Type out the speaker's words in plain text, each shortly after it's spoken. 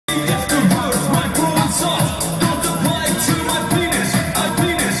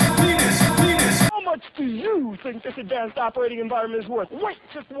think this advanced operating environment is worth? Wait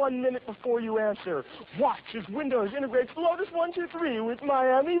just 1 minute before you answer. Watch as Windows integrates Lotus 123 with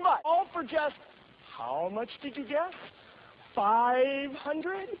Miami Vice. All for just, how much did you guess?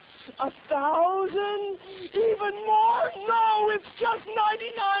 500? 1,000? Even more? No, it's just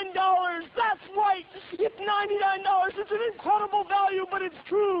 $99. That's right. It's $99. It's an incredible value, but it's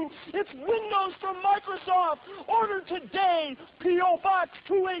true. It's Windows from Microsoft. Order today. P.O. Box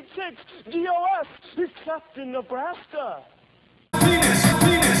 286 DOS, except in Nebraska.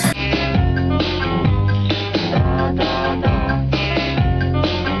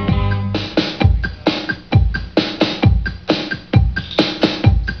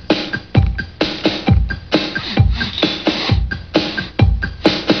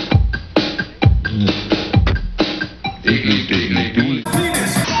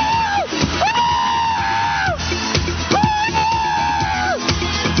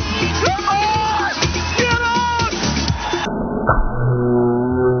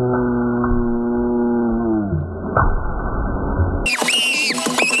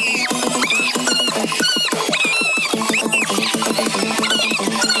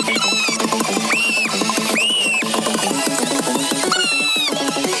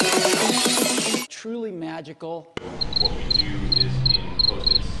 Truly magical. What we do is in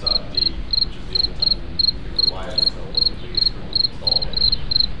post-its.d, which is the only time we can rely on until what the biggest kernel installed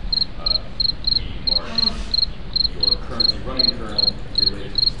we mark your currently running kernel and your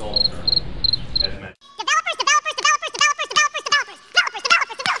latest installed kernel as mentioned.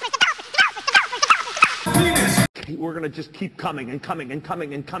 We're going to just keep coming and coming and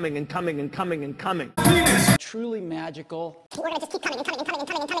coming and coming and coming and coming and coming. Truly magical. We're going to just keep coming and coming and coming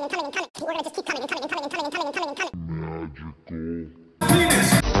and coming and coming and coming and coming. We're going to just keep coming and coming and coming and coming and coming and coming and coming. Magical.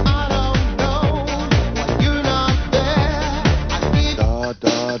 I don't know when you're not there. I need da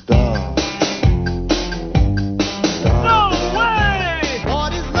da da. No way!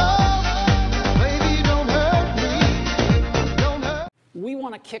 What is love? Baby, don't hurt me. Don't hurt. We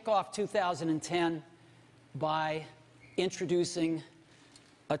want to kick off 2010 by introducing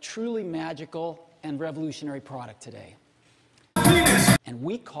a truly magical and revolutionary product today. And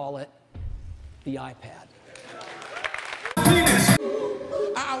we call it the iPad.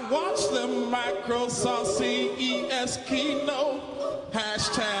 I watch the Microsoft CES keynote,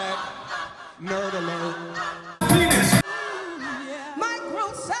 hashtag nerd alert.